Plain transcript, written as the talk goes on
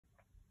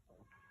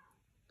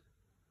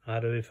How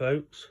do we,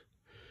 folks?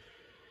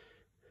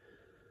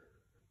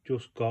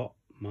 Just got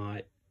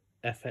my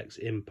FX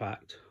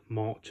Impact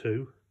Mark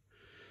II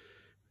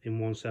in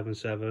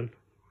 177,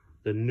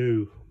 the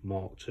new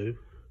Mark II.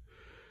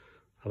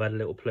 I've had a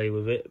little play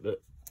with it,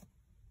 but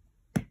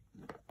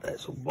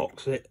let's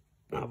unbox it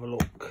and have a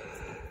look.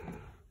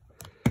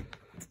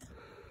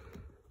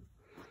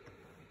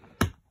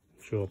 I'm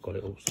sure I've got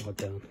it upside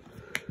down.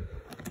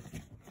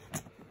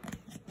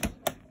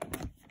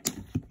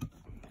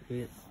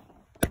 Yeah.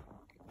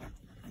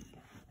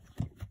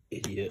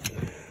 Idiot.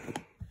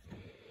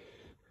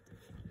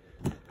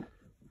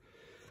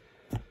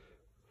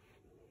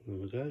 There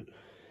we go.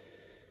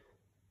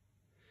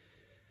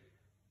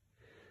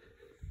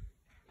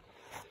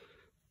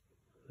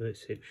 Very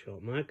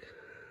 6-shot mag.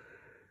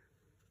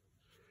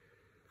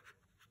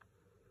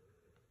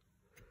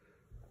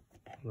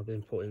 I've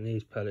been putting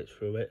these pellets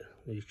through it,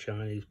 these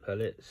Chinese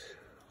pellets.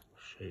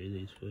 I'll show you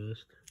these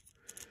first.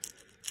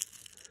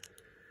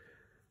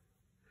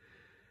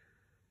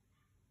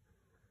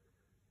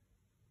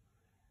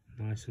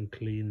 Nice and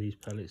clean these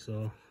pellets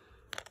are.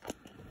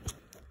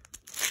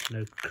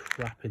 No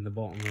crap in the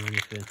bottom or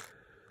anything.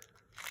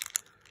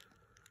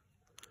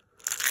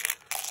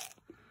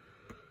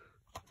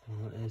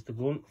 Right, there's the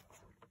gun.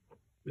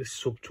 This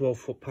sub 12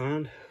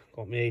 foot-pound.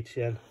 Got my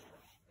ATN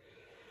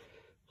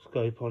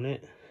scope on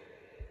it.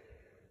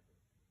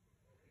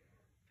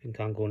 I think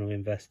I'm going to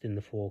invest in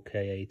the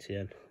 4K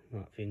ATN.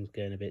 That thing's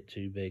getting a bit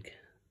too big.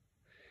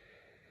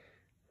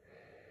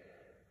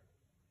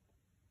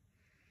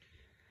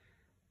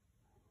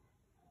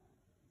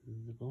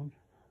 There's the gun.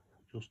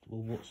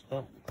 Adjustable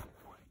buttstock.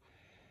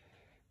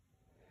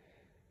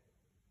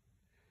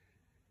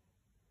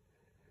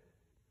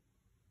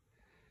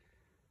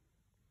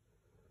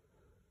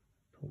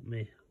 Put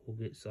me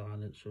Hugget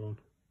silencer on.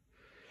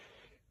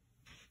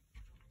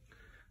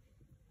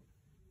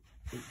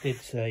 It did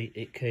say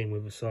it came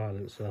with a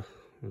silencer,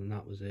 and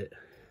that was it.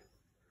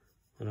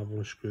 And I've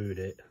unscrewed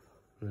it,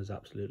 and there's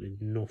absolutely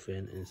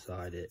nothing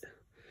inside it.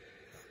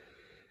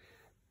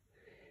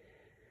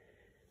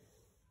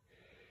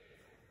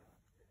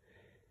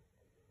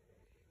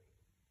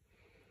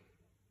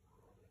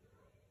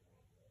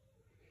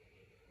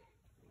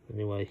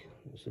 Anyway,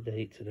 what's the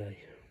date today?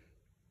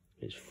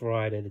 It's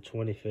Friday the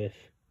 25th.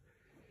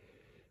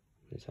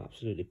 It's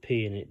absolutely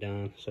peeing it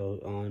down, so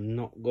I'm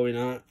not going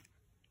out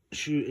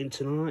shooting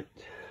tonight,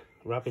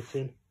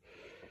 rabbiting.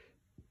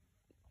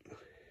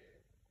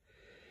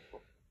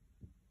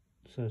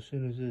 So as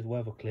soon as the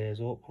weather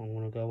clears up, I'm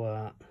going to go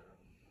out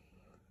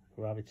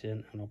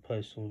rabbiting, and I'll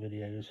post some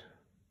videos.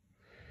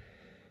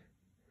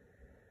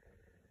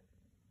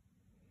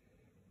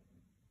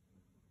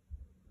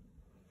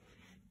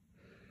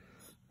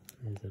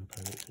 There's them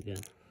pellets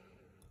again.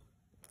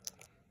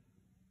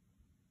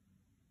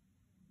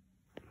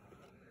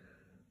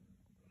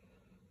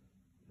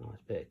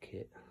 Nice bit of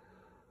kit.